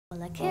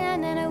Well, I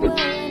can and I will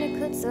and I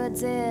could, so I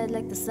did.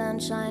 Like the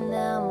sunshine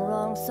now, I'm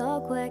rolling so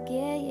quick,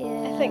 yeah,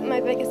 yeah. I think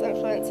my biggest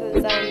influence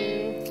was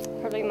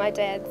probably my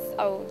dad's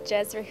old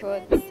jazz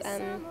records.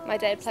 My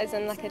dad plays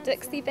in like a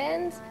Dixie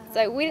band,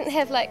 so we didn't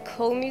have like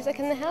cool music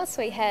in the house.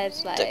 We had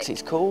like...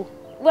 Dixie's cool?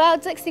 Well,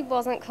 Dixie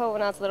wasn't cool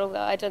when I was a little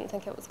girl. I didn't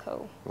think it was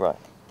cool. Right.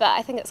 But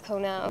I think it's cool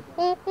now.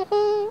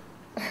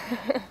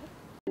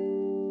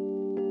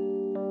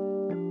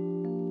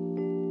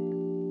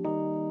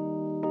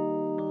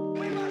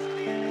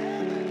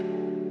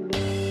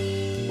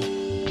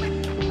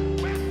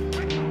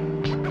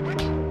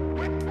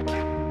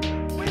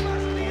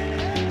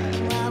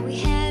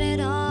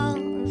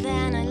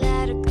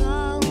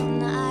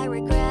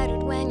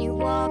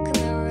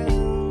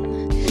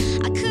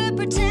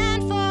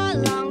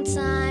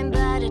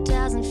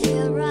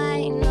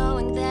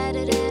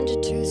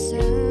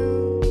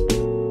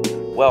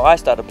 Well, I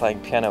started playing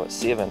piano at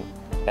 7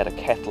 at a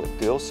Catholic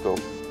girls' school.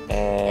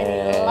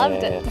 And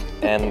loved it.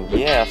 And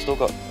yeah, I've still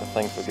got a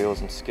thing for girls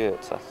in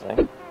skirts, I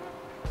think.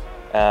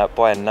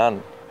 By a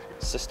nun,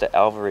 Sister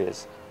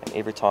Alvarez. And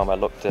every time I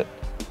looked at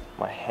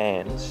my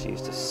hands, she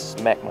used to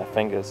smack my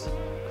fingers.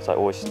 So I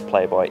always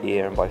play by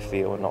ear and by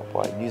feel and not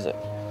by music.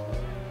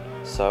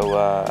 So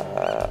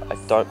I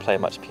don't play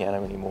much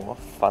piano anymore,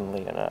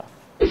 funnily enough.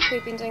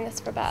 We've been doing this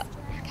for about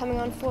coming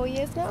on 4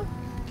 years now.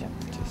 Yeah,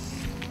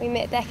 we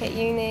met back at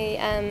uni,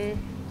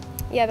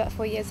 about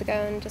 4 years ago,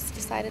 and just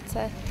decided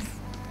to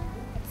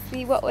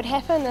see what would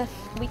happen if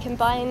we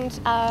combined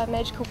our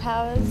magical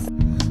powers.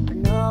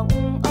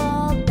 Knowing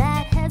all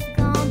that has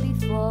gone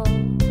before,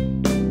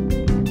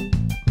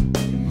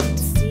 to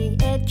see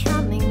it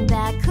coming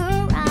back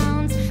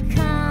around,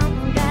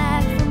 coming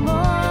back for more.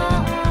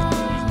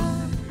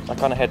 I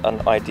kind of had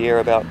an idea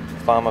about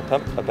Farmer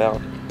Pimp, about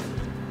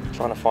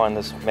trying to find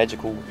this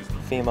magical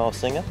female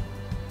singer.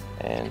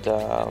 And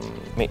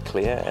met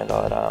Claire, and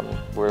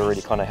we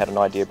already kind of had an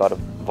idea about a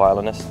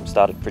violinist and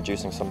started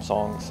producing some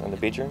songs in the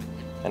bedroom,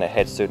 and it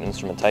had certain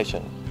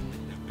instrumentation,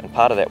 and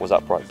part of that was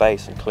upright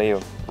bass, and Claire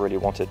really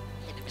wanted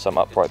some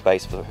upright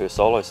bass for her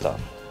solo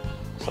stuff,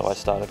 so I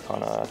started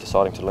kind of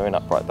deciding to learn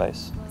upright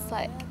bass. It's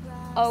like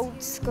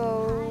old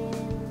school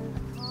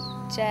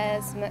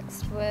jazz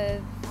mixed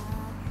with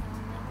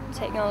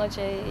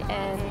technology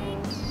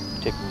and...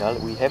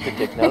 Technology, we have the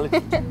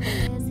technology.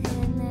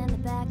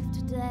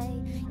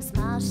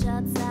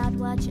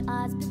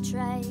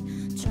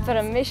 Bit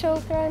of metal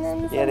thrown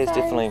in. Yeah, there's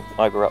definitely,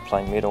 I grew up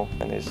playing metal,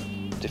 and there's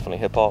definitely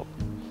hip hop.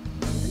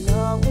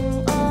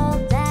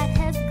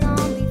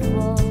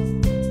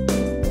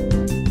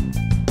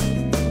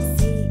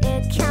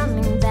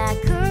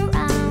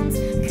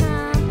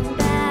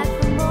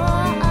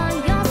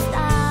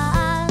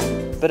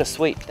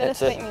 Bittersweet,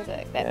 that's it. Bittersweet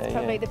music, that's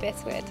probably the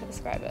best word to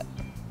describe it.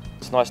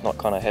 It's nice not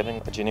kind of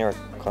having a generic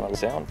kind of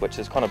sound, which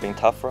has kind of been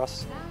tough for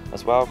us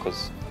as well,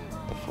 because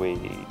if we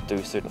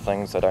do certain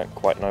things, they don't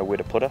quite know where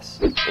to put us.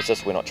 It's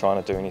just we're not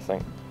trying to do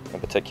anything in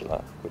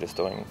particular, we're just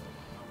doing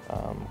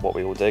what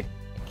we all dig.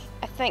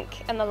 I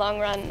think in the long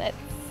run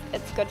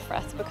it's good for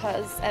us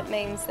because it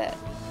means that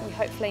we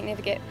hopefully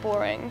never get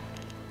boring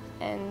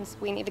and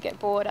we never get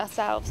bored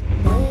ourselves.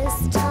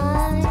 This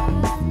time,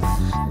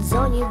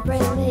 don't you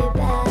bring me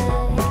back,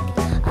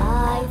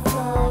 I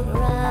float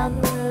around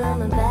the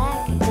room and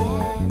back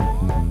again.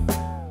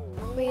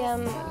 We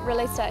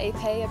released our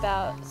EP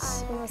about,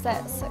 when was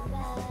that,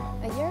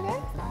 a year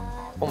ago?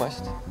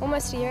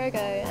 Almost a year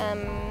ago,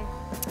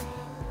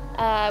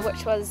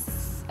 which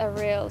was a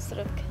real sort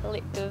of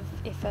collective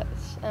effort.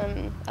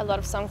 A lot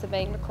of songs have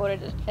been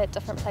recorded at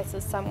different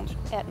places, some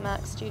at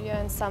Mark's studio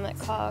and some at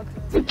Cog.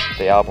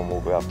 The album will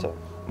be able to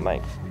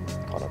make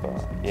kind of a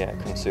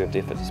concerted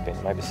effort to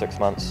spend maybe 6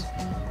 months,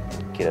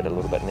 get it a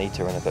little bit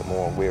neater and a bit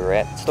more where we're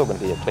at. It's still going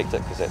to be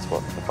eclectic because that's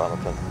what the Farmer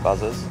Pimp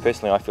buzz is.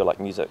 Personally, I feel like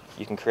music,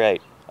 you can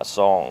create a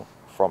song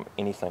from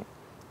anything.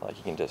 Like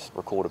you can just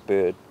record a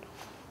bird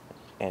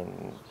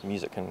and you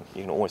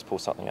can always pull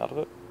something out of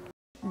it.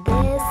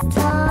 This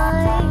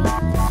time,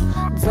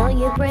 don't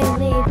you bring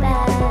me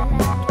back,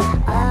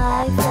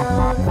 I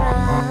float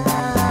around.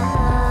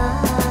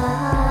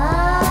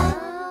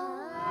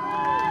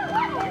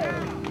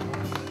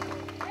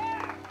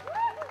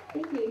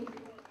 Thank you.